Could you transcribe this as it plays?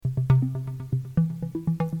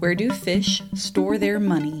Where do fish store their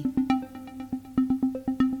money?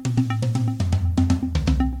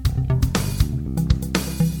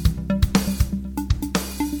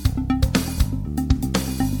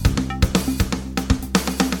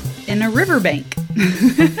 In a riverbank.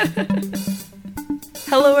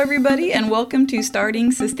 Hello everybody and welcome to Starting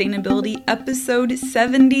Sustainability episode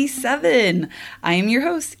 77. I am your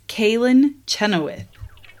host, Kaylin Chenoweth.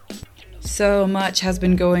 So much has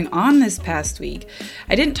been going on this past week.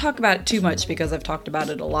 I didn't talk about it too much because I've talked about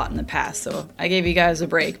it a lot in the past, so I gave you guys a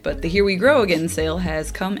break, but the Here We Grow Again sale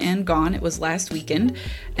has come and gone. It was last weekend,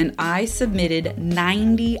 and I submitted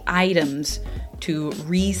 90 items to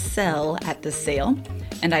resell at the sale,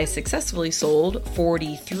 and I successfully sold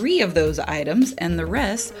 43 of those items, and the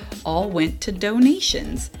rest all went to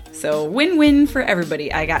donations. So win-win for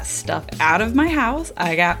everybody. I got stuff out of my house,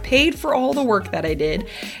 I got paid for all the work that I did,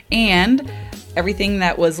 and everything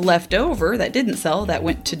that was left over that didn't sell, that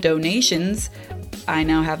went to donations, I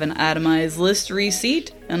now have an itemized list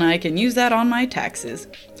receipt, and I can use that on my taxes.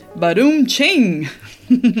 Ba-doom ching!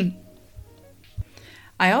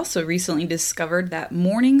 I also recently discovered that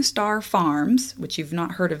Morningstar Farms, which you've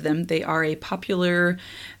not heard of them, they are a popular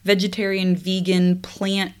vegetarian, vegan,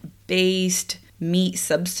 plant-based meat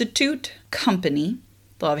substitute company.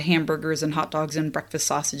 They'll have hamburgers and hot dogs and breakfast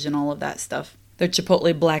sausage and all of that stuff. Their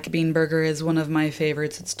Chipotle black bean burger is one of my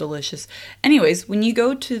favorites. It's delicious. Anyways, when you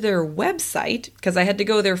go to their website, because I had to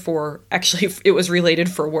go there actually it was related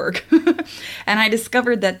for work, and I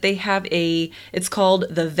discovered that they have it's called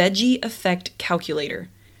the Veggie Effect Calculator.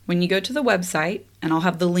 When you go to the website, and I'll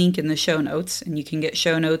have the link in the show notes, and you can get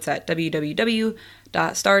show notes at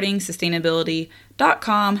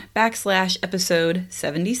www.startingsustainability.com/episode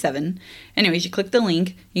 77. Anyways, you click the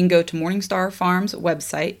link, you can go to Morningstar Farms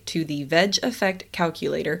website to the Veg Effect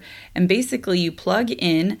Calculator, and basically you plug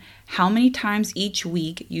in how many times each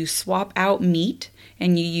week you swap out meat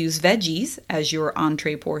and you use veggies as your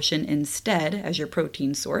entree portion instead as your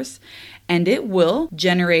protein source, and it will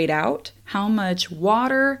generate out how much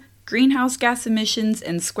water, greenhouse gas emissions,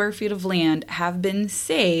 and square feet of land have been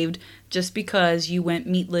saved just because you went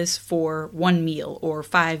meatless for one meal or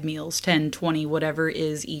 5 meals, 10, 20, whatever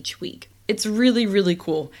is each week. It's really, really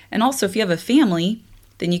cool. And also, if you have a family,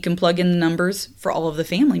 then you can plug in the numbers for all of the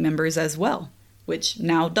family members as well, which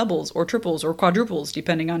now doubles or triples or quadruples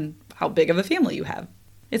depending on how big of a family you have.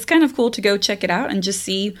 It's kind of cool to go check it out and just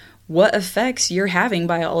see what effects you're having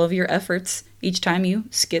by all of your efforts each time you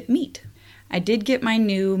skip meat. I did get my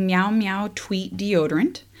new Meow Meow Tweet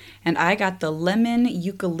deodorant, and I got the lemon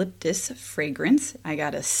eucalyptus fragrance. I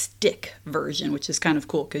got a stick version, which is kind of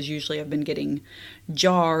cool because usually I've been getting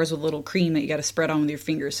jars with a little cream that you got to spread on with your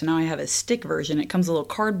fingers. So now I have a stick version. It comes in a little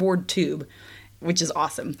cardboard tube, which is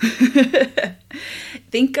awesome.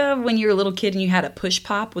 Think of when you were a little kid and you had a push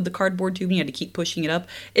pop with the cardboard tube and you had to keep pushing it up.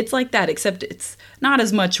 It's like that, except it's not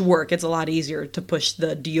as much work. It's a lot easier to push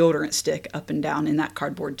the deodorant stick up and down in that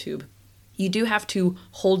cardboard tube. You do have to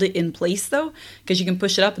hold it in place though, because you can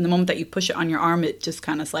push it up and the moment that you push it on your arm, it just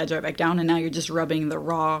kind of slides right back down, and now you're just rubbing the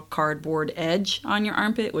raw cardboard edge on your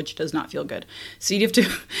armpit, which does not feel good. So you have to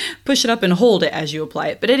push it up and hold it as you apply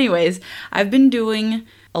it. But anyways, I've been doing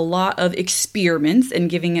a lot of experiments and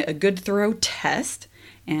giving it a good thorough test,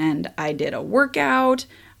 and I did a workout,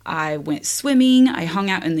 I went swimming, I hung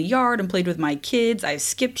out in the yard and played with my kids, I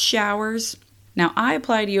skipped showers. Now I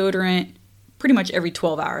apply deodorant pretty much every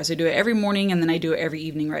 12 hours. I do it every morning and then I do it every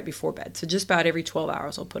evening right before bed. So just about every 12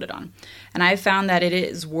 hours I'll put it on. And I found that it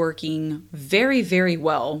is working very, very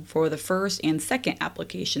well for the first and second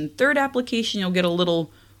application. Third application, you'll get a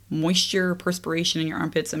little moisture, perspiration in your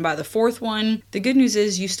armpits. And by the fourth one, the good news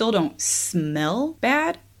is you still don't smell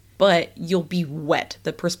bad, but you'll be wet.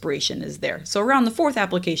 The perspiration is there. So around the fourth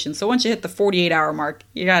application, so once you hit the 48-hour mark,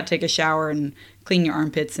 you gotta take a shower and clean your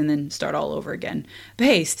armpits and then start all over again. But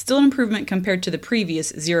hey, still an improvement compared to the previous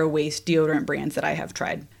zero-waste deodorant brands that I have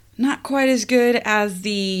tried. Not quite as good as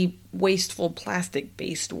the wasteful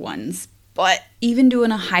plastic-based ones, but even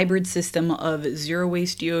doing a hybrid system of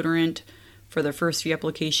zero-waste deodorant for the first few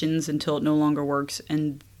applications until it no longer works,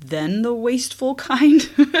 and then the wasteful kind,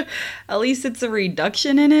 at least it's a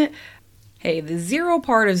reduction in it. Hey, the zero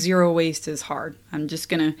part of zero waste is hard. I'm just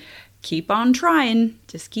gonna keep on trying.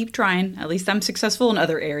 Just keep trying. At least I'm successful in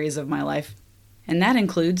other areas of my life. And that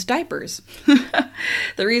includes diapers.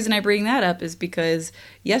 The reason I bring that up is because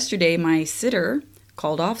yesterday my sitter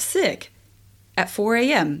called off sick at 4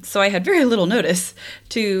 a.m. So I had very little notice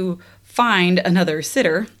to find another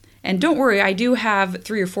sitter. And don't worry, I do have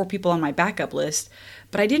 3 or 4 people on my backup list,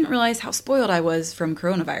 but I didn't realize how spoiled I was from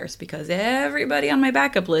coronavirus because everybody on my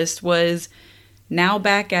backup list was now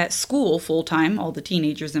back at school full-time, all the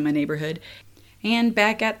teenagers in my neighborhood, and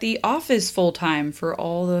back at the office full-time for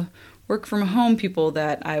all the work from home people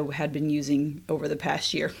that I had been using over the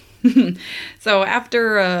past year. So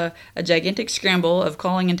after a gigantic scramble of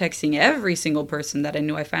calling and texting every single person that I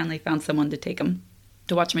knew, I finally found someone to take them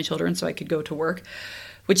to watch my children so I could go to work,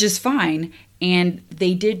 which is fine. And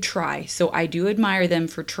they did try. So I do admire them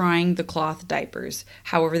for trying the cloth diapers.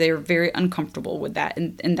 However, they were very uncomfortable with that,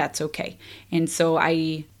 and that's okay. And so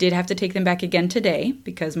I did have to take them back again today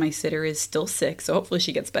because my sitter is still sick. So hopefully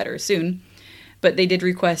she gets better soon. But they did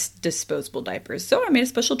request disposable diapers. So I made a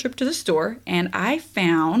special trip to the store, and I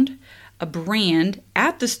found a brand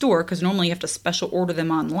at the store, because normally you have to special order them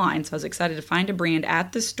online. So I was excited to find a brand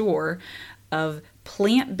at the store of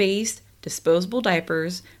plant-based disposable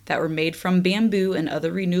diapers that were made from bamboo and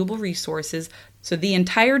other renewable resources. So the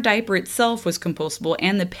entire diaper itself was compostable,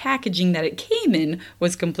 and the packaging that it came in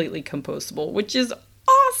was completely compostable, which is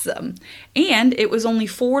awesome. And it was only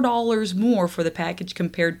 $4 more for the package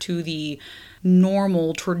compared to the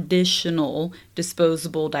normal, traditional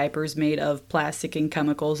disposable diapers made of plastic and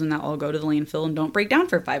chemicals, and that all go to the landfill and don't break down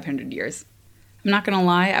for 500 years. I'm not going to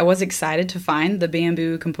lie, I was excited to find the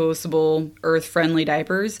bamboo compostable earth-friendly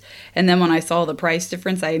diapers, and then when I saw the price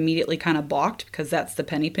difference, I immediately kind of balked because that's the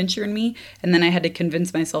penny pincher in me, and then I had to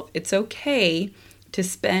convince myself it's okay to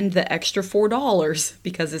spend the extra $4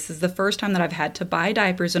 because this is the first time that I've had to buy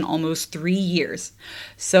diapers in almost 3 years.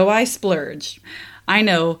 So I splurged. I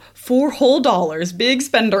know, $4 whole, big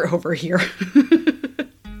spender over here.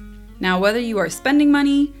 Now, whether you are spending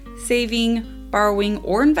money, saving, borrowing,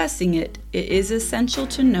 or investing it, it is essential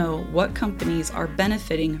to know what companies are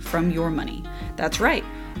benefiting from your money. That's right.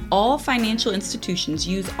 All financial institutions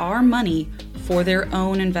use our money for their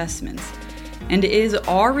own investments. And it is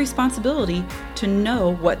our responsibility to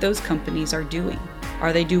know what those companies are doing.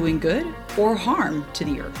 Are they doing good or harm to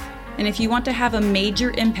the earth? And if you want to have a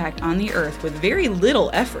major impact on the earth with very little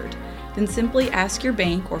effort, then simply ask your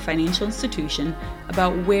bank or financial institution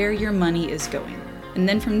about where your money is going. And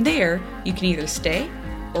then from there, you can either stay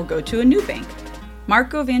or go to a new bank.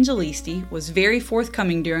 Marco Vangelisti was very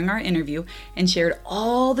forthcoming during our interview and shared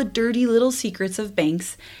all the dirty little secrets of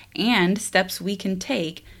banks and steps we can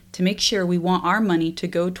take to make sure we want our money to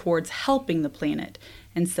go towards helping the planet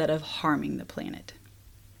instead of harming the planet.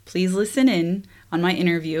 Please listen in on my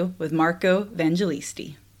interview with Marco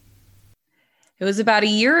Vangelisti. It was about a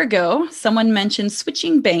year ago, someone mentioned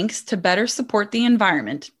switching banks to better support the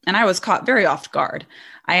environment, and I was caught very off guard.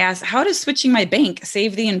 I asked, how does switching my bank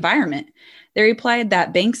save the environment? They replied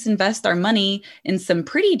that banks invest our money in some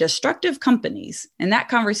pretty destructive companies, and that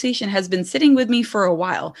conversation has been sitting with me for a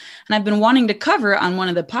while, and I've been wanting to cover it on one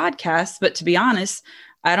of the podcasts, but to be honest,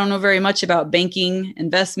 I don't know very much about banking,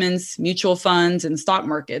 investments, mutual funds, and stock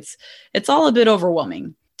markets. It's all a bit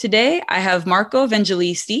overwhelming. Today, I have Marco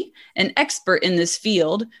Vangelisti, an expert in this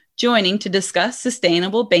field, joining to discuss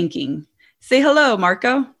sustainable banking. Say hello,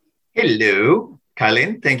 Marco. Hello,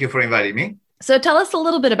 Kylie. Thank you for inviting me. So tell us a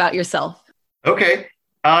little bit about yourself. Okay.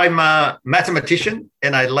 I'm a mathematician,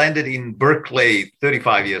 and I landed in Berkeley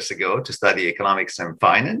 35 years ago to study economics and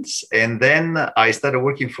finance. And then I started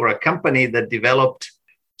working for a company that developed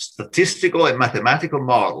statistical and mathematical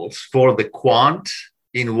models for the quant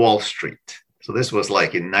in Wall Street. So this was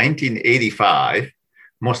like in 1985,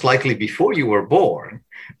 most likely before you were born.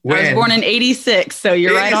 I was born in 86, so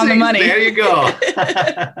you're 86, right on the money. There you go.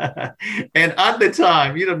 And at the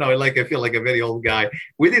time, you don't know, like I feel like a very old guy.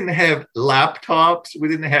 We didn't have laptops. We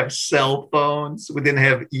didn't have cell phones. We didn't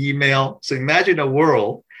have email. So imagine a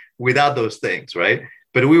world without those things, right?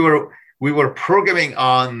 But we were programming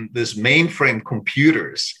on this mainframe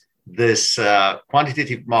computers, this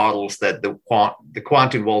quantitative models that the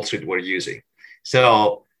quant in Wall Street were using.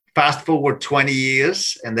 So fast forward 20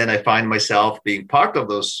 years, and then I find myself being part of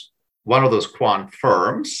one of those quant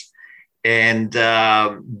firms. And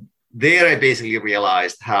there I basically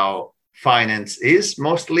realized how finance is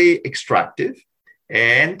mostly extractive,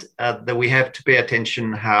 and that we have to pay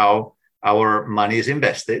attention how our money is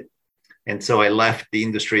invested. And so I left the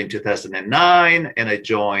industry in 2009, and I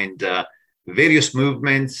joined various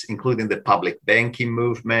movements, including the public banking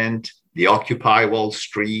movement, the Occupy Wall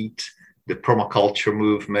Street, the permaculture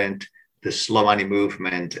movement, the slow money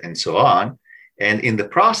movement, and so on. And in the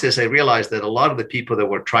process, I realized that a lot of the people that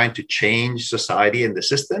were trying to change society and the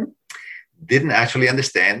system didn't actually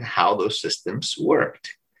understand how those systems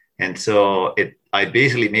worked. And so I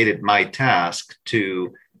basically made it my task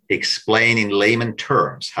to explain in layman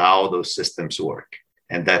terms how those systems work.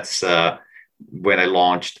 And that's when I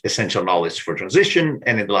launched Essential Knowledge for Transition.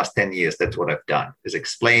 And in the last 10 years, that's what I've done, is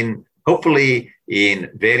explain hopefully in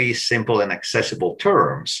very simple and accessible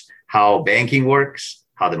terms, how banking works,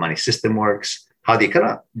 how the money system works, how the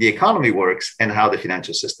economy works, and how the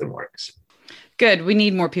financial system works. Good. We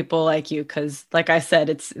need more people like you because, like I said,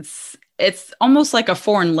 it's almost like a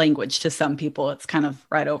foreign language to some people. It's kind of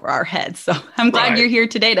right over our heads. So I'm glad you're Right. here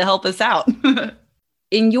today to help us out.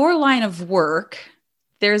 In your line of work,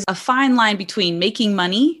 there's a fine line between making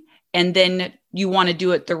money and then you want to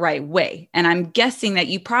do it the right way. And I'm guessing that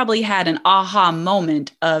you probably had an aha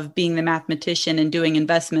moment of being the mathematician and doing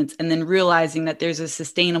investments and then realizing that there's a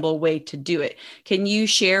sustainable way to do it. Can you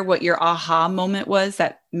share what your aha moment was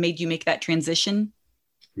that made you make that transition?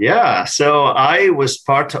 Yeah. So I was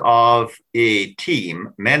part of a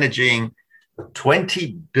team managing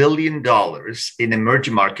 $20 billion in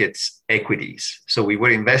emerging markets equities. So we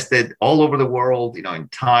were invested all over the world, in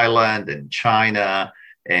Thailand and China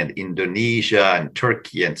and Indonesia and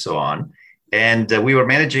Turkey and so on. And we were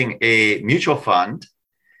managing a mutual fund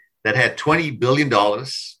that had $20 billion,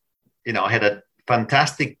 had a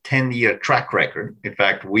fantastic 10-year track record. In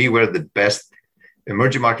fact, we were the best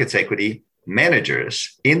emerging markets equity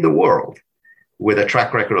managers in the world with a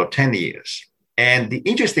track record of 10 years. And the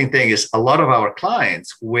interesting thing is a lot of our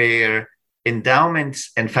clients were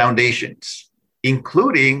endowments and foundations,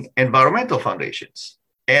 including environmental foundations.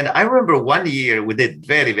 And I remember one year we did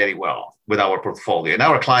very, very well with our portfolio and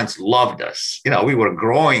our clients loved us. We were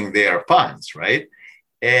growing their funds, right?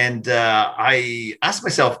 And I asked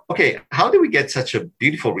myself, okay, how did we get such a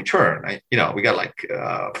beautiful return? We got like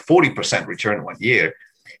 40% return one year.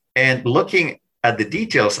 And looking at the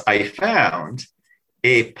details, I found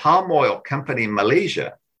a palm oil company in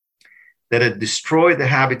Malaysia that had destroyed the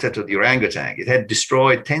habitat of the orangutan. It had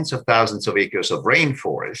destroyed tens of thousands of acres of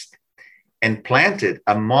rainforest and planted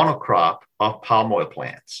a monocrop of palm oil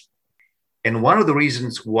plants. And one of the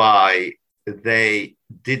reasons why they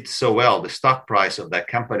did so well, the stock price of that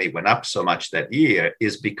company went up so much that year,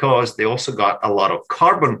 is because they also got a lot of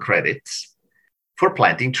carbon credits for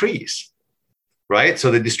planting trees. Right.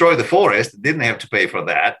 So they destroyed the forest, didn't have to pay for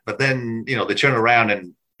that. But then, they turn around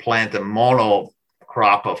and plant a mono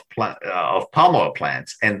crop of palm oil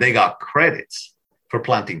plants, and they got credits for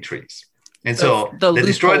planting trees. And so they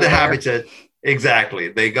destroyed the habitat. Exactly.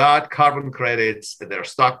 They got carbon credits, their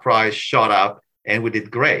stock price shot up, and we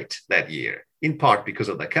did great that year, in part because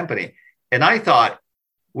of that company. And I thought,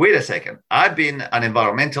 wait a second, I've been an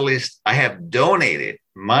environmentalist. I have donated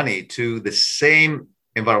money to the same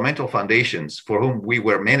environmental foundations for whom we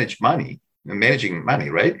were managing money,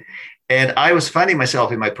 right? And I was finding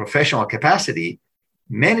myself in my professional capacity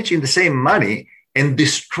managing the same money and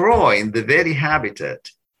destroying the very habitat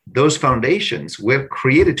those foundations were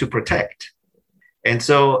created to protect. And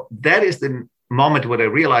so that is the moment when I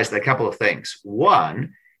realized a couple of things.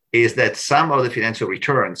 One is that some of the financial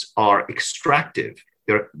returns are extractive.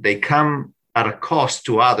 They come at a cost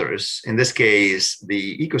to others, in this case,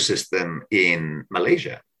 the ecosystem in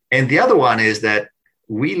Malaysia. And the other one is that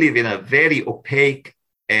we live in a very opaque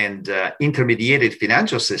and intermediated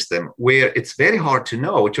financial system where it's very hard to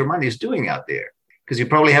know what your money is doing out there. Because you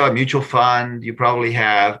probably have a mutual fund, you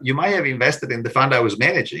might have invested in the fund I was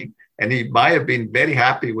managing, and you might have been very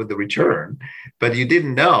happy with the return, but you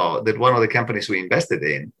didn't know that one of the companies we invested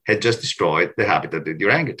in had just destroyed the habitat of the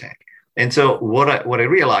orangutan. And so what I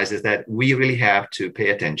realized is that we really have to pay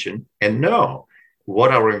attention and know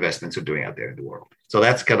what our investments are doing out there in the world. So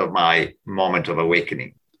that's kind of my moment of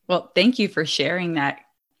awakening. Well, thank you for sharing that.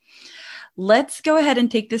 Let's go ahead and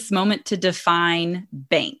take this moment to define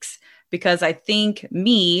banks, because I think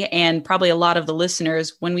me and probably a lot of the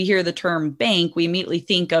listeners, when we hear the term bank, we immediately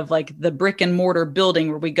think of like the brick and mortar building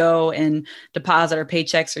where we go and deposit our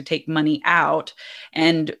paychecks or take money out.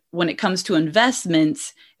 And when it comes to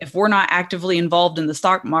investments, if we're not actively involved in the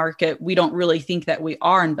stock market, we don't really think that we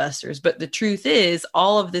are investors. But the truth is,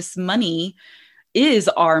 all of this money is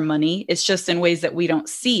our money. It's just in ways that we don't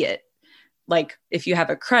see it. Like if you have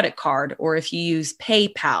a credit card, or if you use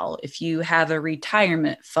PayPal, if you have a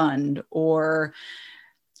retirement fund or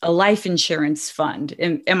a life insurance fund.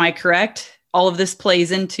 Am I correct? All of this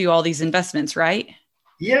plays into all these investments, right?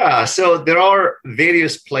 Yeah, so there are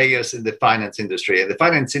various players in the finance industry, and the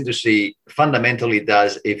finance industry fundamentally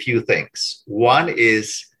does a few things. One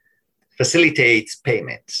is facilitates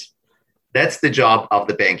payments. That's the job of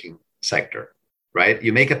the banking sector, right?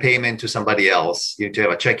 You make a payment to somebody else, you need to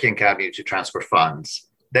have a checking account, you need to transfer funds.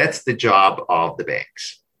 That's the job of the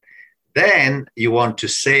banks. Then you want to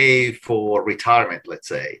save for retirement, let's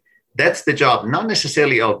say. That's the job, not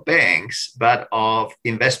necessarily of banks, but of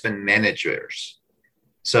investment managers.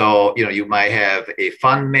 So, you might have a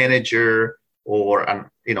fund manager or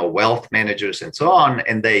wealth managers and so on,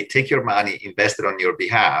 and they take your money, invest it on your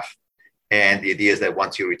behalf. And the idea is that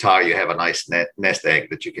once you retire, you have a nice nest egg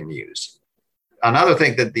that you can use. Another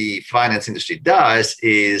thing that the finance industry does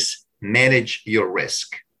is manage your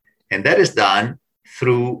risk. And that is done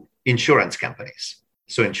through insurance companies.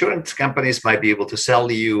 So insurance companies might be able to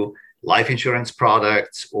sell you life insurance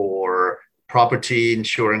products or property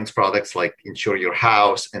insurance products like insure your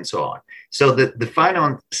house and so on. So the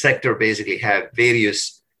finance sector basically have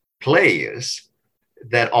various players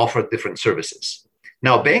that offer different services.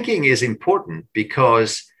 Now, banking is important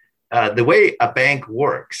because the way a bank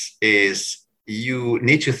works is you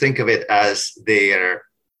need to think of it as their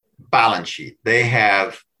balance sheet. They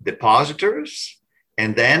have depositors,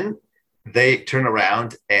 and then they turn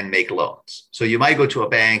around and make loans. So you might go to a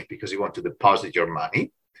bank because you want to deposit your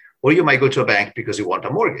money, or you might go to a bank because you want a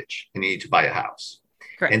mortgage and you need to buy a house.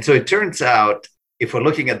 Correct. And so it turns out, if we're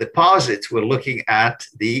looking at deposits, we're looking at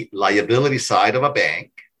the liability side of a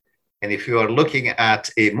bank. And if you are looking at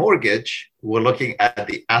a mortgage, we're looking at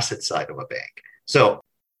the asset side of a bank. So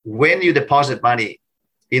when you deposit money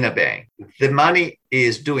in a bank, the money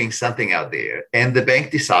is doing something out there, and the bank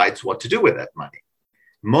decides what to do with that money.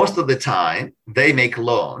 Most of the time, they make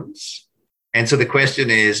loans. And so the question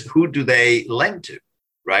is, who do they lend to,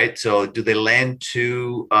 right? So do they lend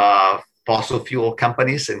to fossil fuel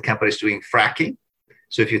companies and companies doing fracking?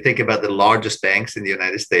 So if you think about the largest banks in the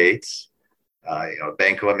United States,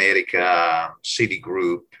 Bank of America,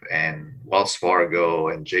 Citigroup, and Wells Fargo,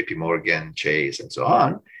 and JP Morgan, Chase, and so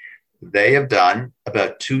on, they have done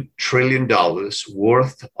about $2 trillion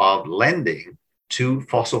worth of lending to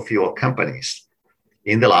fossil fuel companies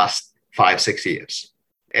in the last 5-6 years.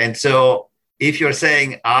 And so if you're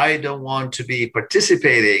saying, I don't want to be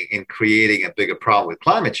participating in creating a bigger problem with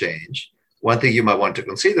climate change, one thing you might want to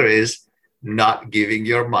consider is not giving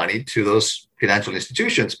your money to those financial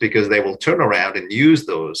institutions, because they will turn around and use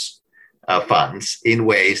those funds in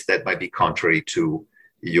ways that might be contrary to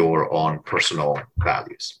your own personal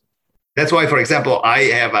values. That's why, for example, I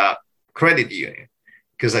have a credit union,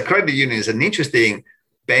 because a credit union is an interesting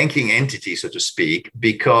banking entity, so to speak,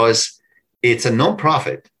 because it's a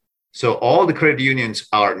nonprofit. So all the credit unions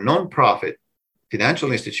are nonprofit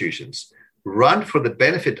financial institutions run for the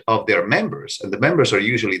benefit of their members, and the members are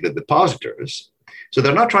usually the depositors. So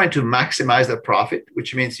they're not trying to maximize their profit,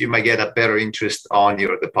 which means you might get a better interest on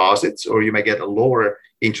your deposits, or you might get a lower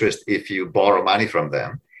interest if you borrow money from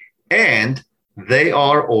them. And they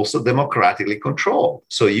are also democratically controlled.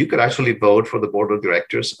 So you could actually vote for the board of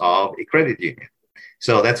directors of a credit union.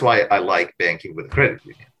 So that's why I like banking with a credit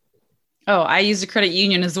union. Oh, I use a credit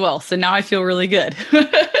union as well. So now I feel really good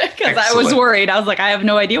because I was worried. I was like, I have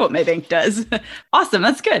no idea what my bank does. Awesome.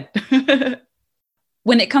 That's good.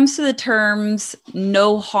 When it comes to the terms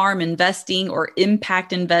no harm investing or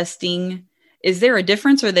impact investing, is there a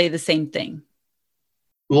difference or are they the same thing?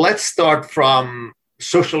 Let's start from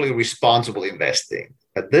socially responsible investing.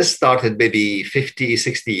 This started maybe 50,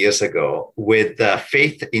 60 years ago with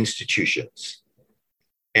faith institutions.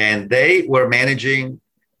 And they were managing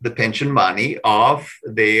the pension money of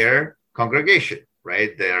their congregation,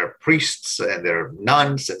 right? Their priests and their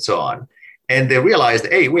nuns and so on. And they realized,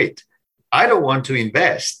 hey, wait, I don't want to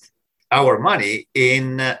invest our money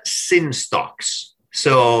in sin stocks.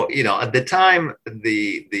 So, at the time,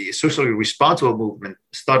 the socially responsible movement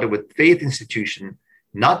started with faith institution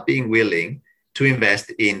not being willing to invest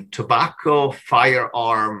in tobacco,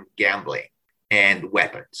 firearm gambling, and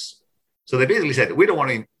weapons. So they basically said, we don't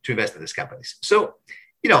want to invest in these companies. So,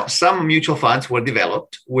 some mutual funds were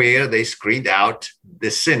developed where they screened out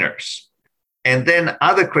the sinners. And then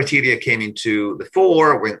other criteria came into the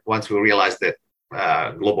fore once we realized that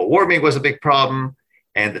global warming was a big problem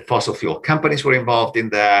and the fossil fuel companies were involved in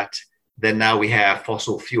that. Then now we have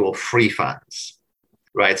fossil fuel free funds,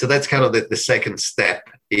 right? So that's kind of the second step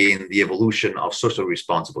in the evolution of socially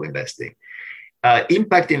responsible investing.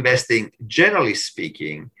 Impact investing, generally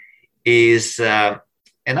speaking, is, and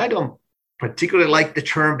I don't particularly like the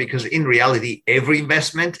term because in reality, every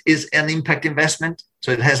investment is an impact investment. So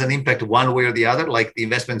it has an impact one way or the other, like the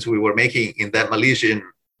investments we were making in that Malaysian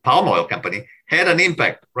palm oil company had an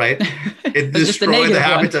impact, right? It destroyed the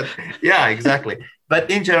habitat. Yeah, exactly. But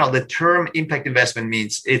in general, the term impact investment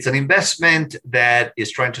means it's an investment that is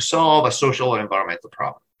trying to solve a social or environmental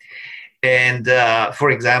problem. And for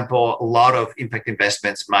example, a lot of impact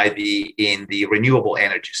investments might be in the renewable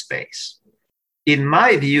energy space. In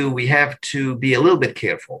my view, we have to be a little bit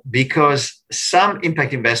careful because some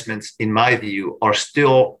impact investments, in my view, are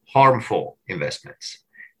still harmful investments.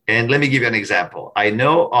 And let me give you an example. I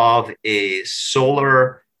know of a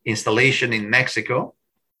solar installation in Mexico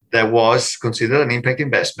that was considered an impact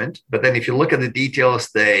investment. But then if you look at the details,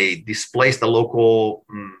 they displaced the local,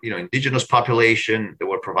 indigenous population. They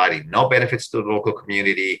were providing no benefits to the local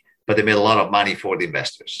community, but they made a lot of money for the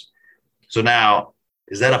investors. So now,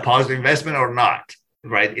 is that a positive investment or not?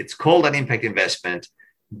 Right? It's called an impact investment,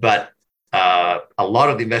 but a lot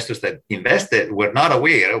of the investors that invested were not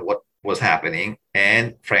aware of what was happening,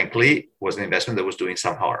 and frankly, was an investment that was doing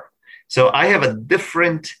some harm. So I have a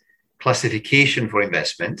different classification for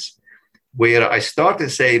investments where I start to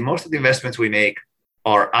say most of the investments we make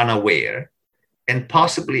are unaware and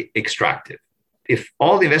possibly extractive. If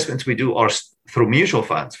all the investments we do are through mutual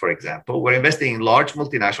funds, for example, we're investing in large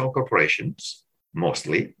multinational corporations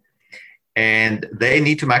mostly, and they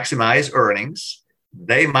need to maximize earnings.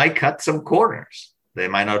 They might cut some corners. They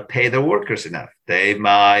might not pay their workers enough. They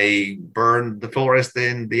might burn the forest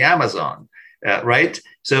in the Amazon, right?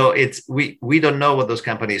 So we don't know what those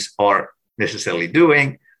companies are necessarily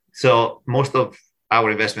doing. So most of our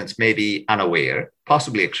investments may be unaware,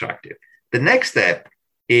 possibly extractive. The next step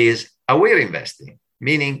is aware investing,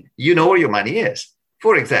 meaning you know where your money is.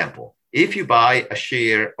 For example, if you buy a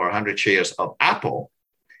share or 100 shares of Apple,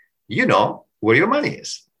 you know where your money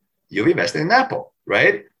is. You've invested in Apple,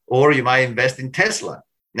 right? Or you might invest in Tesla.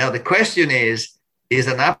 Now, the question is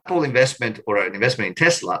an Apple investment or an investment in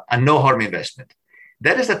Tesla a no-harm investment?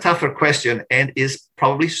 That is a tougher question and is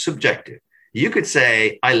probably subjective. You could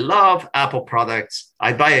say, I love Apple products.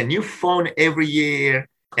 I buy a new phone every year,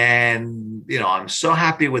 and I'm so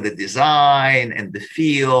happy with the design and the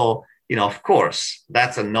feel. Of course,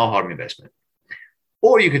 that's a no-harm investment.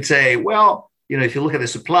 Or you could say, well, if you look at the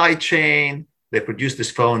supply chain, they produce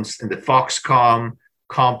these phones in the Foxconn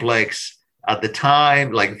complex. At the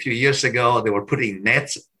time, like a few years ago, they were putting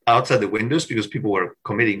nets outside the windows because people were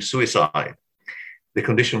committing suicide. The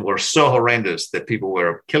conditions were so horrendous that people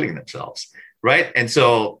were killing themselves, right? And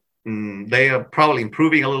so they are probably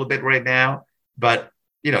improving a little bit right now, but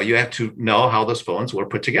you have to know how those phones were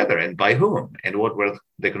put together and by whom and what were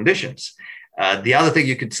the conditions. The other thing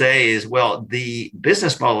you could say is, well, the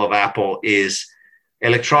business model of Apple is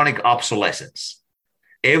electronic obsolescence.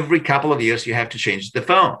 Every couple of years, you have to change the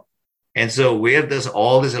phone. And so where does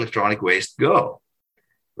all this electronic waste go,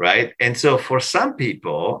 right? And so for some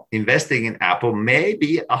people, investing in Apple may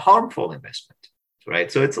be a harmful investment,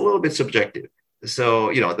 right? So it's a little bit subjective.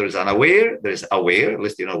 So, there's unaware, there's aware, at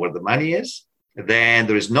least you know where the money is. Then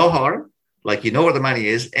there is no harm, like you know where the money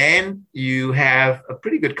is, and you have a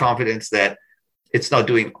pretty good confidence that it's not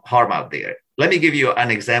doing harm out there. Let me give you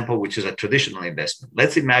an example, which is a traditional investment.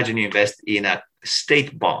 Let's imagine you invest in a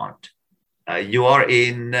state bond. You are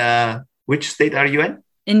in, which state are you in?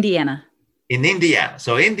 Indiana. In Indiana.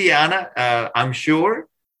 So Indiana, I'm sure,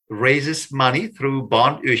 raises money through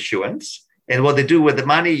bond issuance. And what they do with the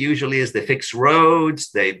money usually is they fix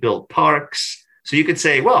roads, they build parks. So you could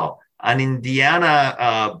say, well, an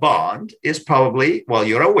Indiana bond is probably, well,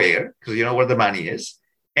 you're aware because you know where the money is.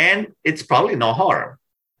 And it's probably no harm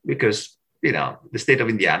because, the state of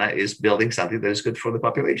Indiana is building something that is good for the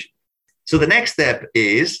population. So the next step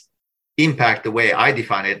is impact the way I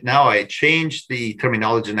define it. Now I changed the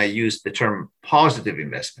terminology and I use the term positive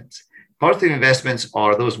investments. Positive investments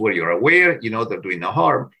are those where you're aware, they're doing no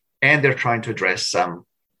harm, and they're trying to address some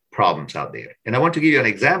problems out there. And I want to give you an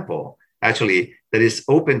example, actually, that is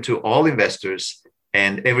open to all investors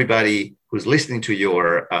and everybody who's listening to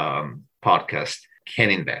your podcast can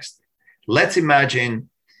invest. Let's imagine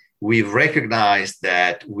we've recognized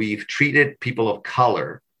that we've treated people of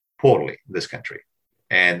color poorly in this country.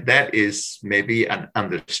 And that is maybe an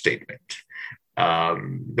understatement.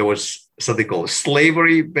 There was something called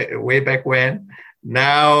slavery way back when.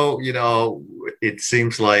 Now, it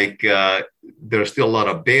seems like there are still a lot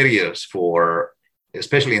of barriers for,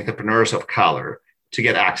 especially entrepreneurs of color, to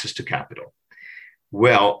get access to capital.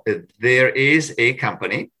 Well, there is a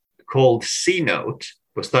company called C-Note,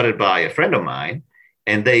 was started by a friend of mine,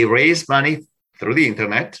 and they raise money through the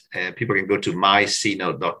internet. People can go to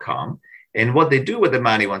mycnote.com. And what they do with the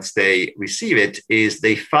money once they receive it is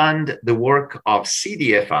they fund the work of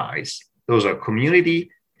CDFIs. Those are community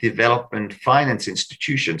development finance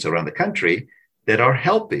institutions around the country that are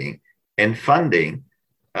helping and funding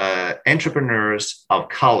entrepreneurs of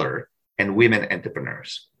color and women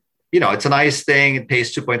entrepreneurs. It's a nice thing. It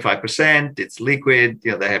pays 2.5%. It's liquid.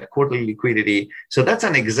 They have quarterly liquidity. So that's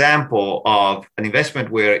an example of an investment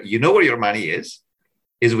where you know where your money is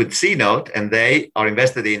with C-Note, and they are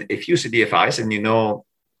invested in a few CDFIs, and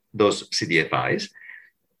those CDFIs,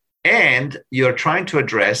 and you're trying to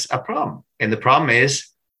address a problem. And the problem is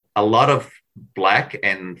a lot of Black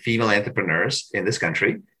and female entrepreneurs in this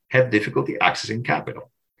country have difficulty accessing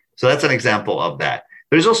capital. So that's an example of that.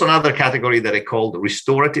 There's also another category that I call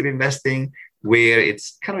restorative investing, where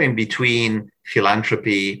it's kind of in between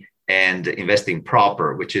philanthropy and investing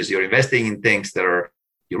proper, which is you're investing in things that are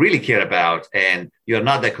you really care about, and you're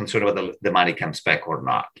not that concerned whether the money comes back or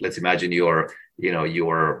not. Let's imagine your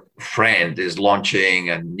friend is launching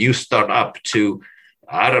a new startup to,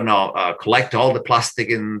 I don't know, collect all the plastic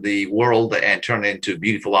in the world and turn it into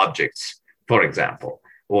beautiful objects, for example,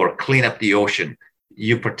 or clean up the ocean.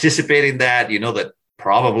 You participate in that, you know that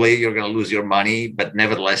probably you're going to lose your money, but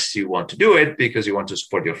nevertheless, you want to do it because you want to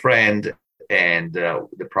support your friend, and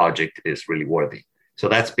the project is really worthy. So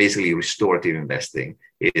that's basically restorative investing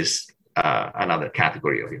is another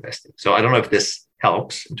category of investing. So I don't know if this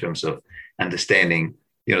helps in terms of understanding,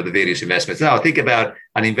 the various investments. Now think about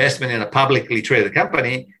an investment in a publicly traded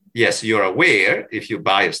company. Yes, you're aware if you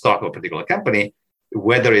buy a stock of a particular company,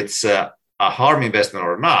 whether it's a harm investment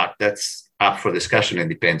or not, that's up for discussion and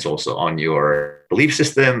depends also on your belief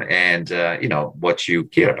system and, what you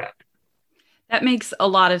care about. That makes a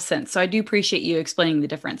lot of sense. So I do appreciate you explaining the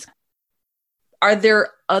difference. Are there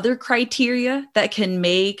other criteria that can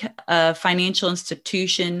make a financial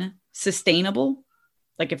institution sustainable?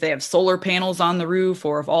 Like if they have solar panels on the roof,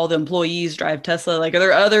 or if all the employees drive Tesla, are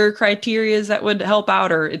there other criteria that would help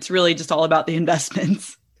out, or it's really just all about the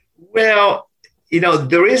investments? Well,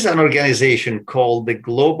 there is an organization called the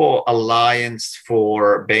Global Alliance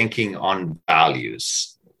for Banking on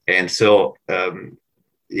Values. And so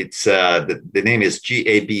it's the name is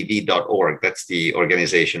gabv.org. That's the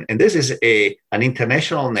organization. And this is an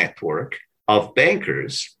international network of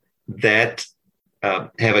bankers that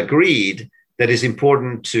have agreed that it's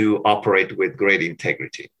important to operate with great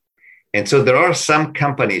integrity. And so there are some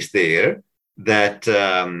companies there that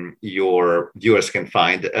your viewers can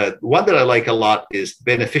find. One that I like a lot is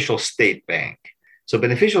Beneficial State Bank. So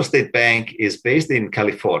Beneficial State Bank is based in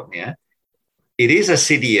California. It is a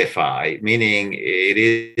CDFI, meaning it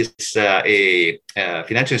is a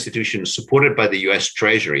financial institution supported by the US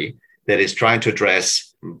Treasury that is trying to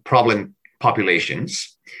address problem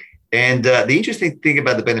populations. And the interesting thing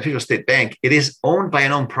about the Beneficial State Bank, it is owned by a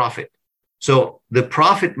nonprofit. So the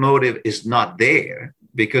profit motive is not there,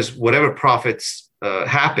 because whatever profits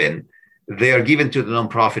happen, they are given to the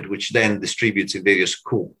nonprofit, which then distributes in various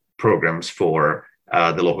cool programs for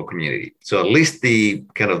the local community. So at least the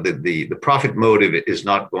profit motive is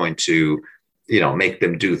not going to, make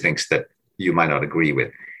them do things that you might not agree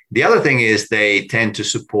with. The other thing is they tend to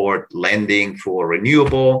support lending for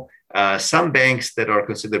renewable. Some banks that are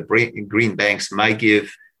considered green banks might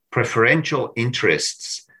give preferential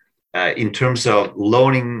interests in terms of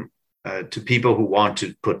loaning to people who want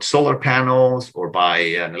to put solar panels or buy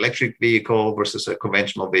an electric vehicle versus a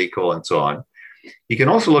conventional vehicle and so on. You can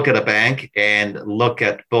also look at a bank and look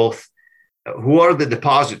at both who are the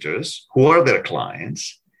depositors, who are their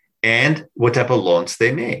clients, and what type of loans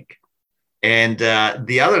they make. And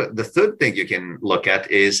the third thing you can look at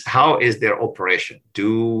is how is their operation?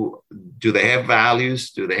 Do they have values?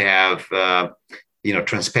 Do they have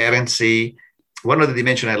transparency? One of the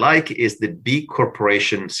dimensions I like is the B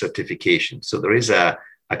Corporation certification. So there is a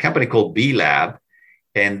company called B Lab,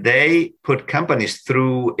 and they put companies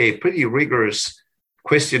through a pretty rigorous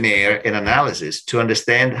questionnaire and analysis to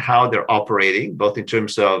understand how they're operating, both in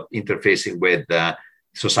terms of interfacing with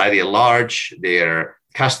society at large, their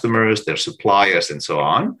customers, their suppliers, and so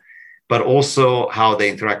on, but also how they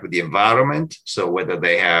interact with the environment. So whether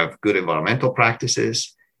they have good environmental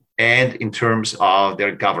practices, and in terms of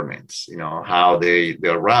their governance, how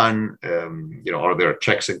they're run, are there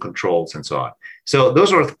checks and controls and so on. So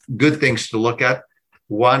those are good things to look at.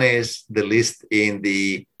 One is the list in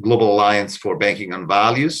the Global Alliance for Banking on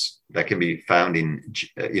Values that can be found in,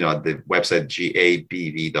 the website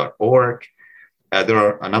gabv.org. There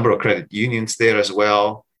are a number of credit unions there as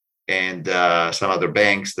well, and some other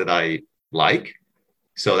banks that I like.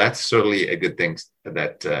 So that's certainly a good thing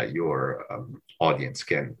that your audience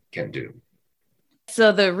can do.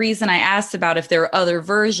 So the reason I asked about if there are other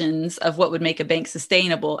versions of what would make a bank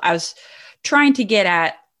sustainable, I was trying to get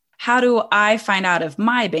at how do I find out if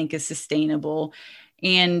my bank is sustainable,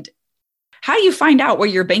 and how do you find out where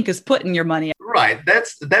your bank is putting your money? Right.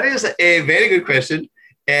 That is a very good question.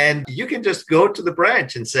 And you can just go to the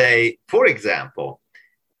branch and say, for example,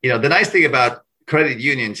 the nice thing about credit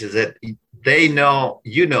unions is that they know,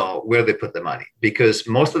 where they put the money, because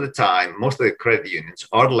most of the time, most of the credit unions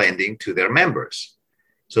are lending to their members.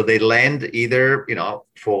 So they lend either,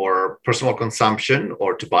 for personal consumption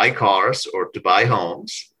or to buy cars or to buy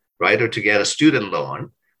homes, right? Or to get a student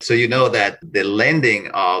loan. So you know that the lending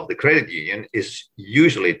of the credit union is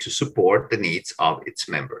usually to support the needs of its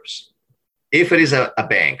members. if it is a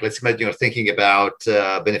bank, let's imagine you're thinking about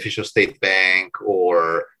Beneficial State Bank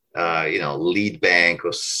or Lead Bank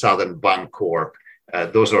or Southern Bancorp.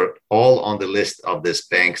 Those are all on the list of these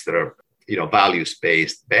banks that are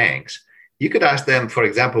values-based banks. You could ask them, for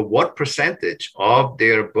example, what percentage of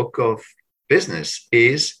their book of business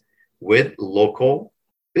is with local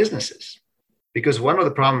businesses. Because one of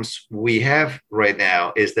the problems we have right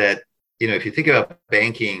now is that, if you think about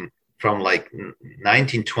banking from like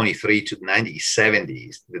 1923 to the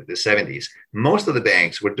 1970s, the 70s, most of the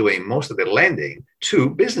banks were doing most of their lending to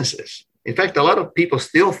businesses. In fact, a lot of people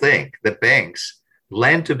still think that banks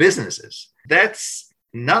lend to businesses. That's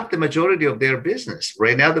not the majority of their business.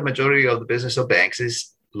 Right now, the majority of the business of banks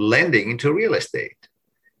is lending into real estate.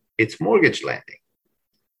 It's mortgage lending.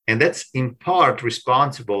 And that's in part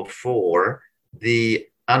responsible for the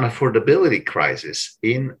unaffordability crisis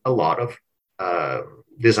in a lot of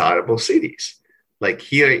desirable cities. Like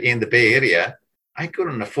here in the Bay Area, I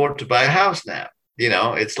couldn't afford to buy a house now.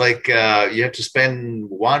 It's like you have to spend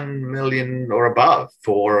 $1 million or above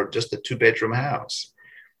for just a 2-bedroom house.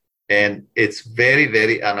 And it's very,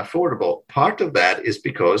 very unaffordable. Part of that is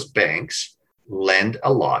because banks lend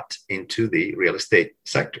a lot into the real estate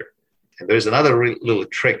sector. And there's another little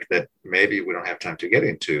trick that maybe we don't have time to get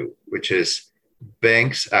into, which is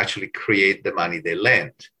banks actually create the money they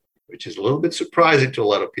lend, which is a little bit surprising to a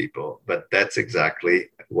lot of people, but that's exactly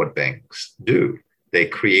what banks do. They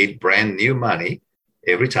create brand new money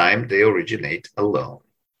every time they originate a loan.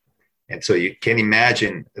 And so you can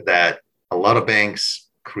imagine that a lot of banks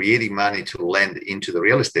creating money to lend into the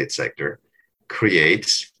real estate sector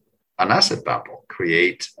creates an asset bubble,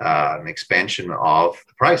 create an expansion of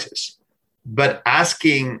the prices. But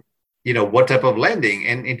asking, what type of lending,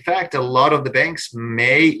 and in fact, a lot of the banks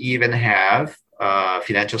may even have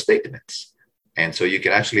financial statements. And so you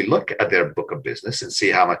can actually look at their book of business and see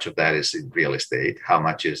how much of that is in real estate, how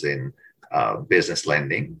much is in business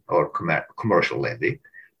lending or commercial lending.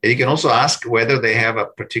 And you can also ask whether they have a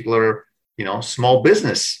particular, small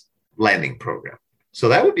business lending program. So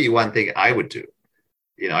that would be one thing I would do.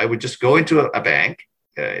 I would just go into a bank,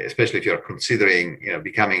 especially if you're considering,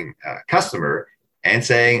 becoming a customer, and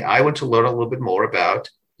saying, I want to learn a little bit more about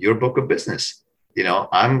your book of business.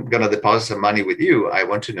 I'm going to deposit some money with you. I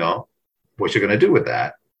want to know what you're going to do with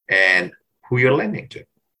that and who you're lending to.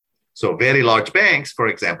 So very large banks, for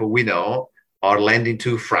example, we know are lending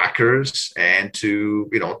to frackers and to,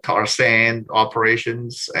 tar sand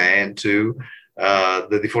operations and to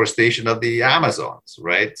the deforestation of the Amazons,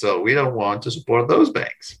 right? So we don't want to support those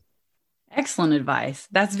banks. Excellent advice.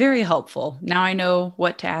 That's very helpful. Now I know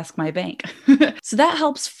what to ask my bank. So that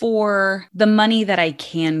helps for the money that I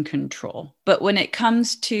can control. But when it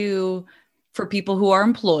comes to, for people who are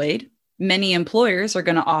employed, many employers are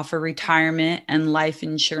going to offer retirement and life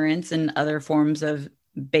insurance and other forms of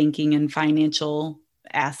banking and financial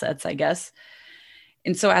assets, I guess.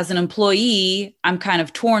 And so as an employee, I'm kind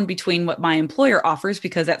of torn between what my employer offers,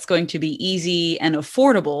 because that's going to be easy and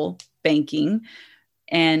affordable banking,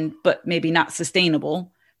 but maybe not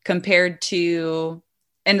sustainable compared to,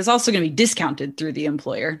 and it's also going to be discounted through the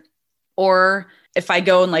employer. Or if I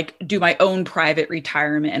go and do my own private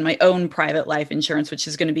retirement and my own private life insurance, which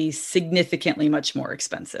is going to be significantly much more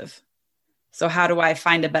expensive. So how do I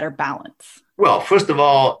find a better balance? Well, first of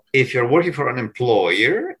all, if you're working for an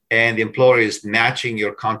employer and the employer is matching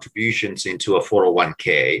your contributions into a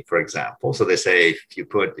 401k, for example, so they say if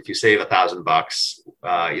you save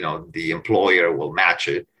 $1,000, the employer will match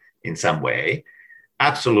it in some way.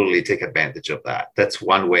 Absolutely take advantage of that. That's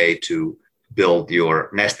one way to build your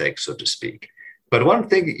nest egg, so to speak. But one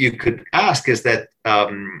thing you could ask is that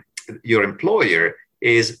your employer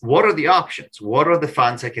is, what are the options? What are the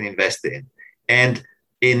funds I can invest in? And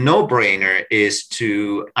a no-brainer is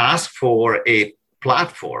to ask for a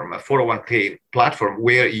platform, a 401k platform,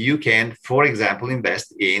 where you can, for example,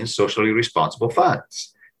 invest in socially responsible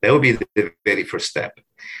funds. That would be the very first step.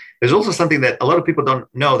 There's also something that a lot of people don't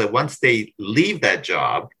know, that once they leave that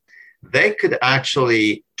job, they could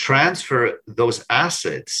actually transfer those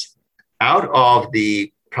assets out of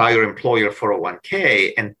the prior employer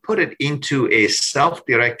 401k and put it into a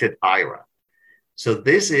self-directed IRA. So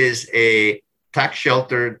this is a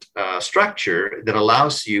tax-sheltered structure that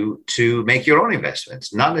allows you to make your own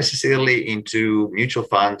investments, not necessarily into mutual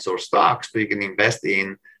funds or stocks, but you can invest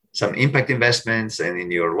in some impact investments and in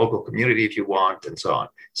your local community if you want, and so on.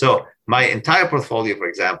 So my entire portfolio, for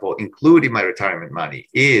example, including my retirement money,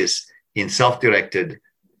 is in self-directed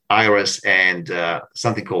IRAs and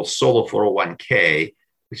something called solo 401k,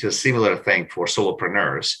 which is a similar thing for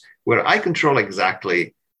solopreneurs, where I control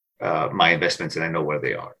exactly my investments and I know where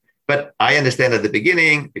they are. But I understand at the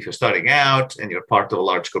beginning, if you're starting out and you're part of a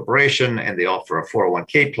large corporation and they offer a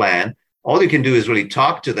 401k plan, all you can do is really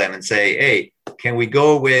talk to them and say, hey, can we go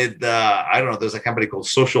with, I don't know, there's a company called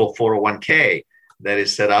Social 401k that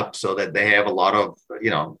is set up so that they have a lot of,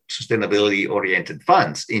 sustainability oriented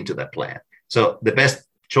funds into that plan. So the best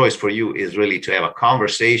choice for you is really to have a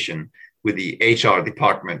conversation with the HR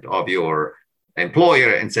department of your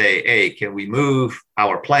employer and say, hey, can we move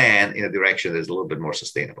our plan in a direction that's a little bit more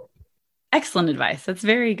sustainable? Excellent advice. That's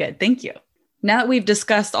very good. Thank you. Now that we've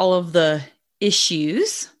discussed all of the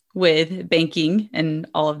issues with banking and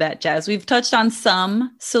all of that jazz, we've touched on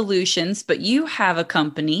some solutions, but you have a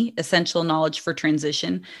company, Essential Knowledge for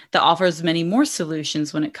Transition, that offers many more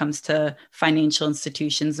solutions when it comes to financial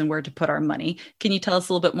institutions and where to put our money. Can you tell us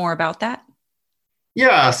a little bit more about that?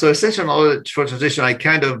 Yeah, so Essential Knowledge for Transition, I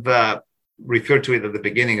kind of referred to it at the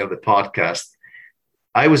beginning of the podcast.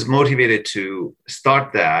 I was motivated to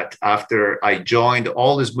start that after I joined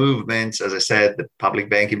all these movements, as I said, the public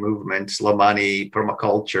banking movement, slow money,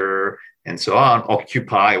 permaculture, and so on,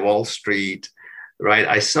 Occupy Wall Street, right?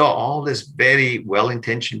 I saw all these very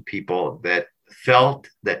well-intentioned people that felt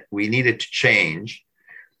that we needed to change,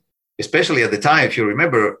 especially at the time, if you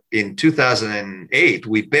remember, in 2008,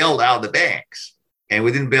 we bailed out the banks. And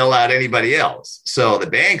we didn't bail out anybody else. So the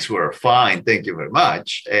banks were fine, thank you very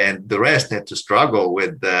much. And the rest had to struggle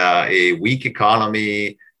with a weak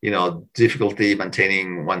economy, difficulty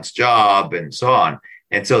maintaining one's job and so on.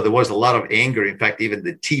 And so there was a lot of anger. In fact, even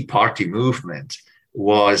the Tea Party movement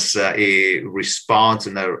was a response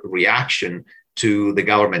and a reaction to the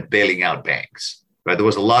government bailing out banks. Right? There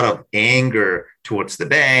was a lot of anger towards the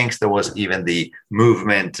banks. There was even the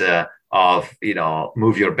movement of,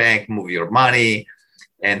 move your bank, move your money,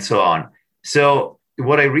 and so on. So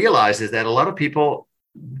what I realized is that a lot of people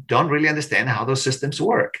don't really understand how those systems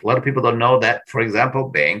work. A lot of people don't know that, for example,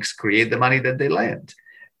 banks create the money that they lend.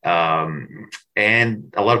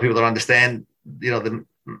 And a lot of people don't understand, the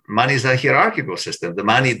money is a hierarchical system. The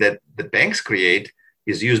money that the banks create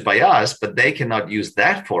is used by us, but they cannot use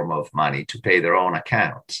that form of money to pay their own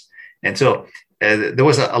accounts. And so there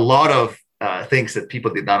was a lot of things that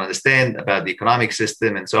people did not understand about the economic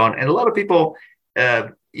system and so on. And a lot of people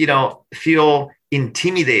feel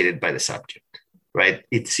intimidated by the subject, right?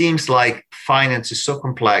 It seems like finance is so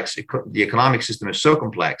complex. The economic system is so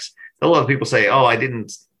complex. A lot of people say, oh, I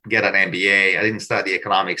didn't get an MBA. I didn't study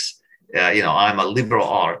economics. I'm a liberal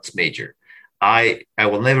arts major. I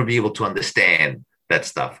will never be able to understand that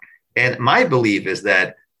stuff. And my belief is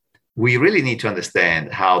that we really need to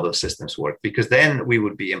understand how those systems work, because then we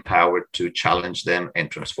would be empowered to challenge them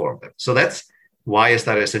and transform them. So that's why I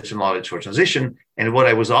started Essential Knowledge for Transition. And what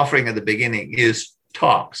I was offering at the beginning is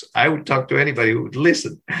talks. I would talk to anybody who would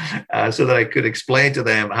listen so that I could explain to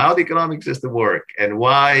them how the economic system works and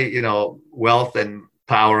why, wealth and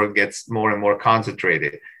power gets more and more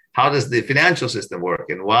concentrated. How does the financial system work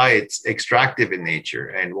and why it's extractive in nature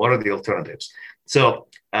and what are the alternatives? So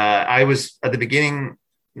I was at the beginning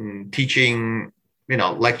teaching,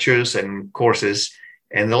 lectures and courses.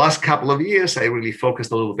 And the last couple of years, I really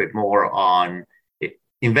focused a little bit more on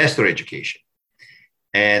investor education.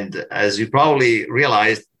 And as you probably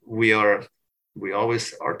realized, we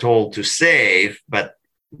always are told to save, but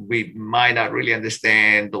we might not really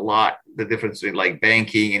understand the difference between like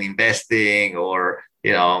banking and investing or,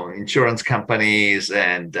 insurance companies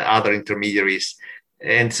and other intermediaries.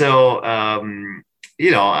 And so,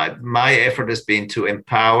 my effort has been to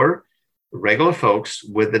empower regular folks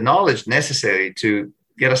with the knowledge necessary to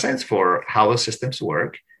get a sense for how those systems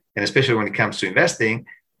work. And especially when it comes to investing,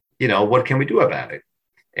 what can we do about it?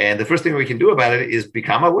 And the first thing we can do about it is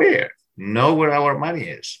become aware, know where our money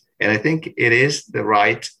is. And I think it is the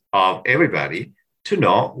right of everybody to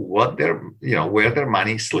know what where their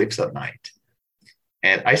money sleeps at night.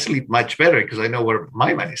 And I sleep much better because I know where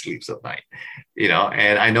my money sleeps at night,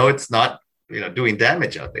 and I know it's not, doing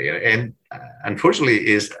damage out there. And unfortunately, it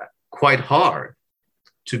is quite hard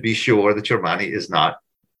to be sure that your money is not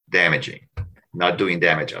not doing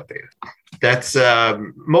damage out there. That's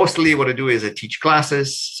mostly what I do is I teach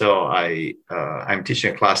classes. So I'm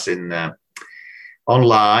teaching a class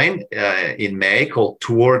online in May called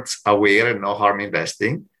Towards Aware and No Harm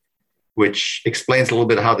Investing, which explains a little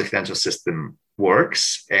bit how the financial system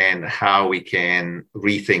works and how we can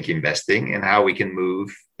rethink investing and how we can move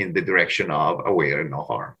in the direction of aware and no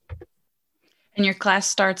harm. And your class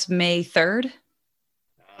starts May 3rd?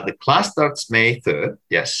 The class starts May 3rd,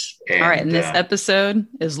 yes. And, all right, and this episode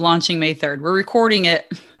is launching May 3rd. We're recording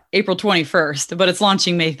it April 21st, but it's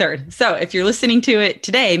launching May 3rd. So if you're listening to it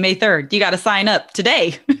today, May 3rd, you got to sign up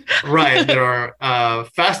today. Right. They are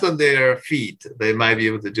fast on their feet. They might be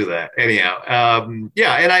able to do that. Anyhow,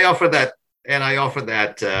 yeah, and I offer that,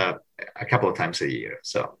 a couple of times a year.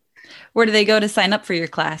 So where do they go to sign up for your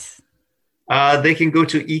class? They can go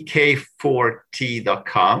to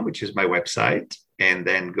ek4t.com, which is my website, and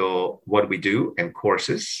then go what we do and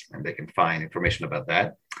courses, and they can find information about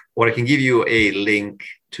that. Or I can give you a link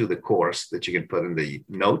to the course that you can put in the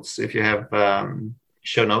notes if you have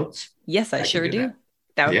show notes. Yes, I sure do.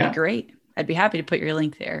 That would be great. I'd be happy to put your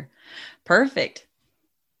link there. Perfect.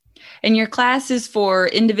 And your class is for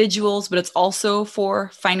individuals, but it's also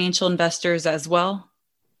for financial investors as well?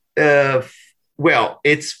 Well,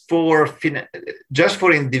 it's for just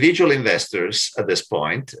for individual investors at this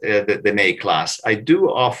point, the May class. I do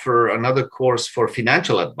offer another course for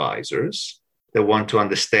financial advisors that want to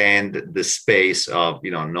understand the space of,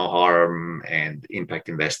 no harm and impact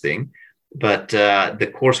investing. But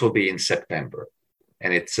the course will be in September,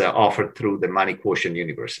 and it's offered through the Money Quotient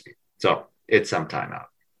University. So it's some time out.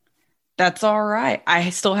 That's all right. I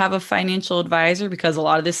still have a financial advisor because a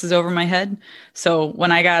lot of this is over my head. So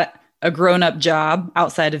when I got a grown-up job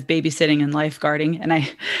outside of babysitting and lifeguarding,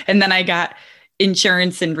 and then I got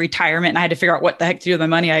insurance and retirement, and I had to figure out what the heck to do with my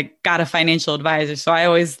money, I got a financial advisor. So I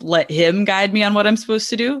always let him guide me on what I'm supposed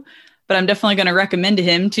to do. But I'm definitely going to recommend to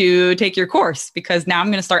him to take your course, because now I'm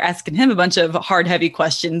going to start asking him a bunch of hard, heavy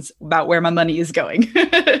questions about where my money is going.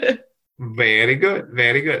 Very good.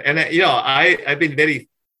 Very good. And, I've been very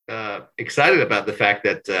excited about the fact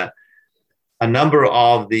that a number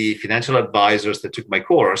of the financial advisors that took my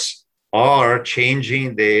course are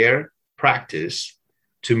changing their practice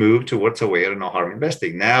to move towards aware and no harm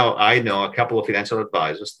investing. Now, I know a couple of financial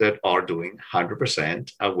advisors that are doing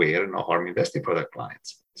 100% aware and no harm investing for their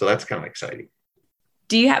clients. So that's kind of exciting.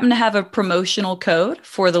 Do you happen to have a promotional code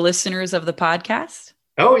for the listeners of the podcast?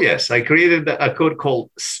 Oh, yes. I created a code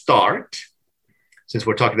called START, since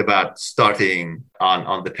we're talking about starting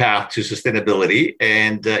on the path to sustainability.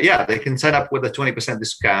 And they can sign up with a 20%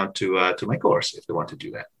 discount to my course if they want to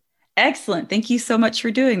do that. Excellent. Thank you so much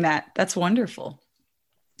for doing that. That's wonderful.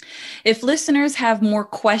 If listeners have more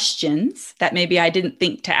questions that maybe I didn't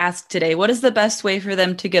think to ask today, what is the best way for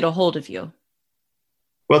them to get a hold of you?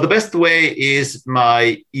 Well, the best way is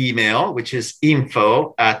my email, which is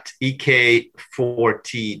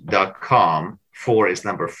info@ek4t.com. 4 is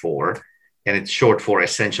number 4, and it's short for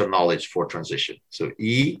Essential Knowledge for Transition. So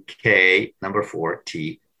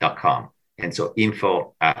ek4t.com. And so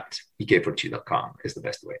info@ek4t.com is the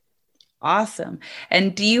best way. Awesome.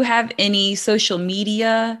 And do you have any social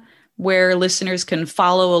media where listeners can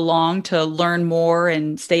follow along to learn more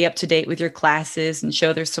and stay up to date with your classes and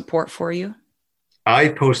show their support for you? I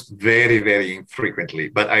post very, very infrequently,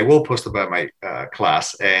 but I will post about my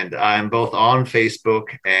class. And I'm both on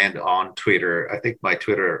Facebook and on Twitter. I think my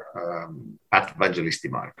Twitter at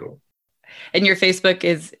Vangelisti Marco. And your Facebook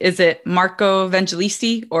is it Marco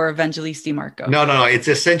Vangelisti or Vangelisti Marco? No. It's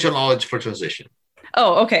Essential Knowledge for Transition.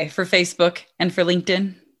 Oh, okay. For Facebook and for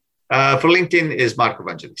LinkedIn? For LinkedIn is Marco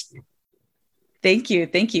Vangelisti. Thank you.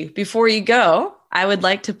 Before you go, I would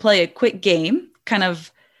like to play a quick game, kind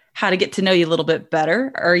of how to get to know you a little bit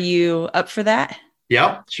better. Are you up for that?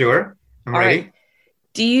 Yeah, sure. I'm ready. Right.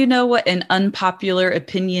 Do you know what an unpopular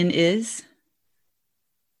opinion is?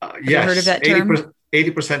 Yes. Have you heard of that term?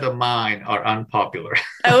 80% of mine are unpopular.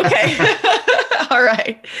 Okay. All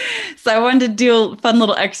right. So I wanted to do a fun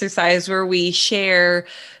little exercise where we share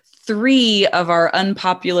 3 of our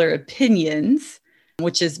unpopular opinions,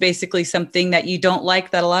 which is basically something that you don't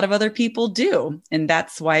like that a lot of other people do. And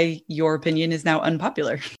that's why your opinion is now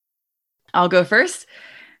unpopular. I'll go first.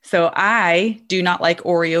 So I do not like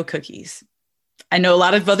Oreo cookies. I know a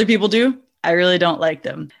lot of other people do. I really don't like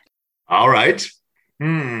them. All right.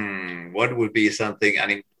 What would be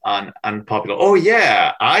something unpopular? Oh,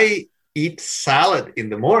 yeah. I eat salad in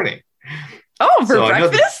the morning. Oh, for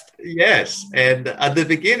breakfast? Yes. And at the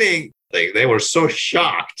beginning, they were so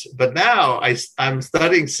shocked. But now I'm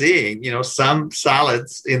starting seeing, some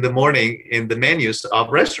salads in the morning in the menus of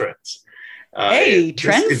restaurants.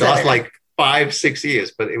 Trendsetter. It was like 5-6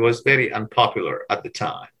 years, but it was very unpopular at the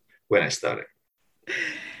time when I started.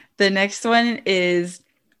 The next one is,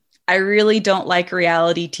 I really don't like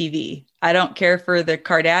reality TV. I don't care for the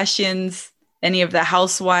Kardashians, any of the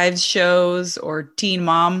housewives shows or Teen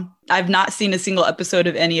Mom. I've not seen a single episode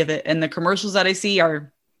of any of it. And the commercials that I see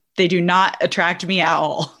they do not attract me at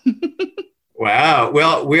all. Wow.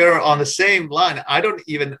 Well, we're on the same line. I don't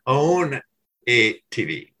even own a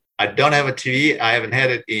TV. I don't have a TV. I haven't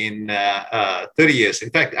had it in 30 years.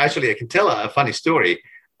 In fact, actually, I can tell a funny story.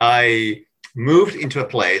 I moved into a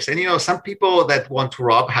place. And, some people that want to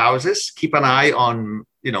rob houses keep an eye on,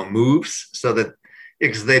 moves so that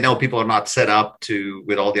because they know people are not set up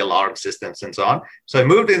with all the alarm systems and so on. So I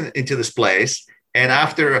moved into this place. And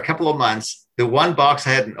after a couple of months, the one box I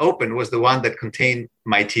hadn't opened was the one that contained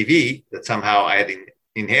my TV that somehow I had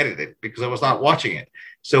inherited because I was not watching it.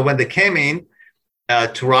 So when they came in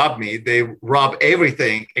to rob me, they robbed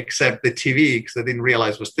everything except the TV because I didn't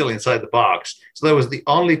realize was still inside the box. So that was the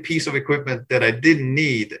only piece of equipment that I didn't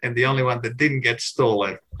need and the only one that didn't get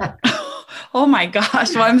stolen. Oh my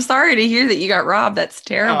gosh. Well, I'm sorry to hear that you got robbed. That's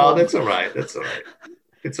terrible. Oh, that's all right. That's all right.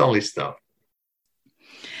 It's only stuff.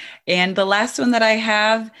 And the last one that I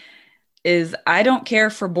have is I don't care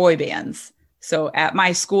for boy bands. So at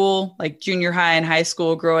my school, like junior high and high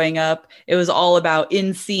school growing up, it was all about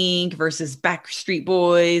NSYNC versus Backstreet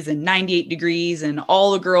Boys and 98 Degrees. And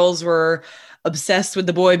all the girls were obsessed with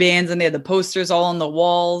the boy bands and they had the posters all on the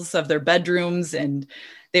walls of their bedrooms. And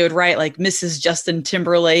they would write like Mrs. Justin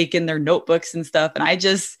Timberlake in their notebooks and stuff. And I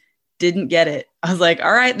just didn't get it. I was like,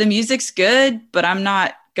 all right, the music's good, but I'm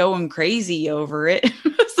not going crazy over it.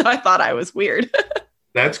 So I thought I was weird.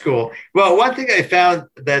 That's cool. Well, one thing I found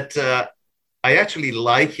that I actually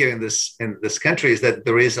like here in this country is that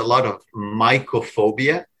there is a lot of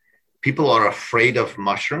mycophobia. People are afraid of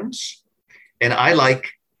mushrooms. And I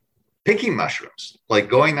like picking mushrooms, like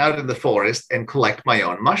going out in the forest and collect my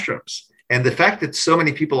own mushrooms. And the fact that so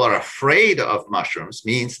many people are afraid of mushrooms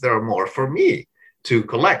means there are more for me to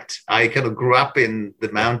collect. I kind of grew up in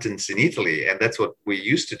the mountains in Italy, and that's what we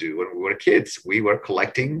used to do when we were kids. We were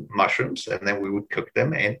collecting mushrooms, and then we would cook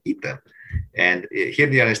them and eat them. And here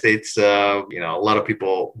in the United States, a lot of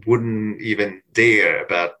people wouldn't even dare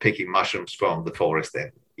about picking mushrooms from the forest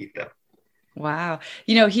and eat them. Wow.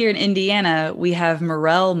 Here in Indiana, we have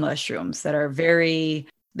morel mushrooms that are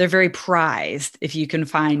they're very prized if you can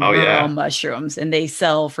find morel mushrooms, and they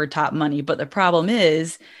sell for top money. But the problem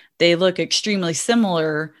is they look extremely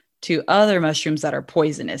similar to other mushrooms that are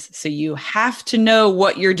poisonous. So you have to know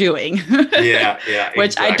what you're doing. Yeah,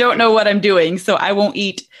 Which exactly. I don't know what I'm doing. So I won't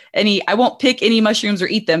pick any mushrooms or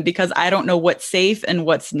eat them because I don't know what's safe and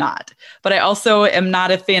what's not. But I also am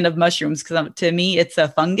not a fan of mushrooms because to me, it's a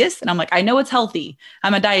fungus. And I'm like, I know it's healthy.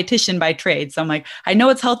 I'm a dietitian by trade. So I'm like, I know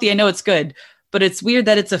it's healthy. I know it's good. But it's weird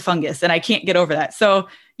that it's a fungus and I can't get over that. So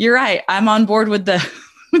you're right. I'm on board with the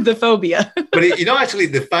phobia. But actually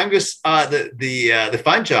the fungus, the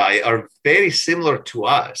fungi are very similar to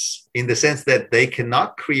us in the sense that they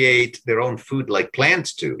cannot create their own food like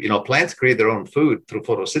plants do. Plants create their own food through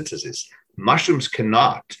photosynthesis. Mushrooms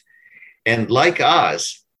cannot. And like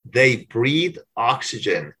us, they breathe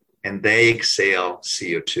oxygen and they exhale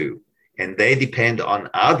CO2. And they depend on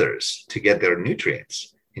others to get their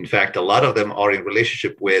nutrients. In fact, a lot of them are in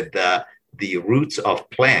relationship with the roots of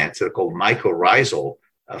plants that are called mycorrhizal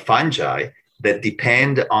fungi that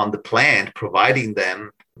depend on the plant providing them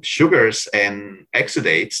sugars and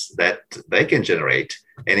exudates that they can generate.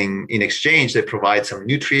 And in exchange, they provide some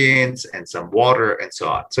nutrients and some water and so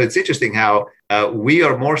on. So it's interesting how we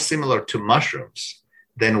are more similar to mushrooms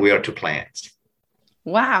than we are to plants.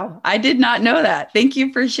 Wow. I did not know that. Thank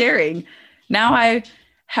you for sharing. Now I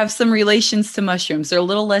have some relations to mushrooms. They're a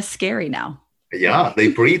little less scary now. Yeah, they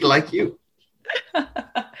breathe like you.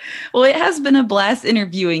 Well, it has been a blast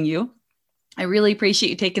interviewing you. I really appreciate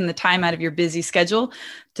you taking the time out of your busy schedule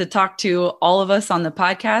to talk to all of us on the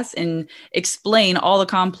podcast and explain all the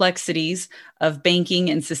complexities of banking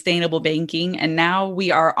and sustainable banking. And now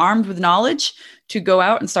we are armed with knowledge to go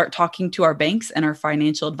out and start talking to our banks and our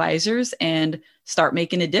financial advisors and start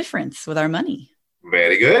making a difference with our money.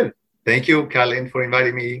 Very good. Thank you, Colleen, for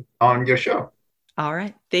inviting me on your show. All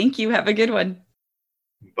right. Thank you. Have a good one.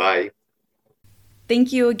 Bye.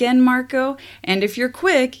 Thank you again, Marco. And if you're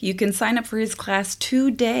quick, you can sign up for his class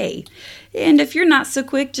today. And if you're not so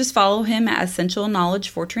quick, just follow him at Essential Knowledge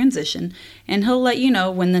for Transition, and he'll let you know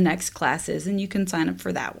when the next class is, and you can sign up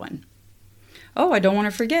for that one. Oh, I don't want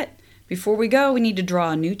to forget. Before we go, we need to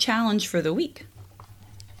draw a new challenge for the week.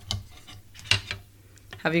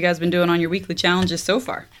 How have you guys been doing on your weekly challenges so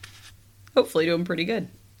far? Hopefully doing pretty good.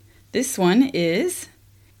 This one is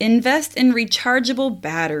invest in rechargeable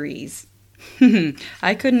batteries.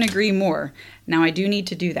 I couldn't agree more. Now I do need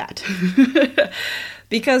to do that.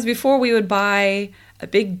 Because before we would buy a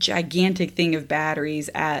big gigantic thing of batteries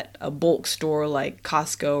at a bulk store like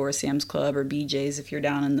Costco or Sam's Club or BJ's if you're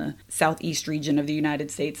down in the southeast region of the United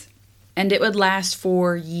States. And it would last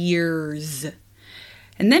for years.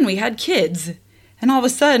 And then we had kids. And all of a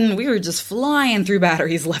sudden, we were just flying through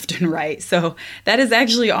batteries left and right. So that is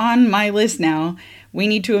actually on my list now. We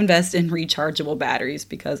need to invest in rechargeable batteries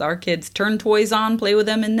because our kids turn toys on, play with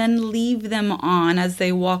them, and then leave them on as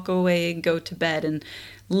they walk away and go to bed. And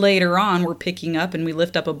later on, we're picking up and we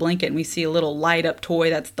lift up a blanket and we see a little light up toy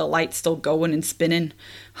that's the light still going and spinning.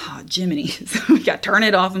 Oh, Jiminy. So we got to turn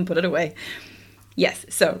it off and put it away. Yes,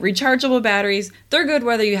 so rechargeable batteries, they're good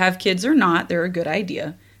whether you have kids or not. They're a good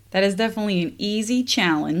idea. That is definitely an easy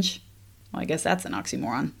challenge. Well, I guess that's an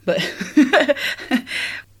oxymoron, but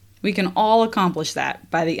we can all accomplish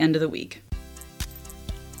that by the end of the week.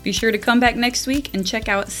 Be sure to come back next week and check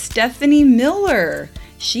out Stephanie Miller.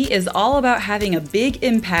 She is all about having a big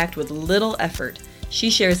impact with little effort. She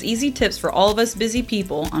shares easy tips for all of us busy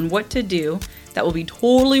people on what to do that will be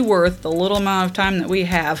totally worth the little amount of time that we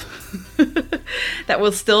have that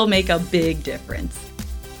will still make a big difference.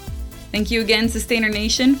 Thank you again, Sustainer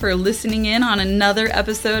Nation, for listening in on another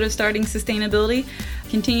episode of Starting Sustainability.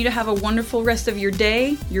 Continue to have a wonderful rest of your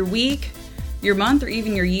day, your week, your month, or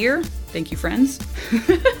even your year. Thank you, friends.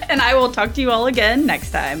 And I will talk to you all again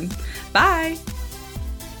next time. Bye.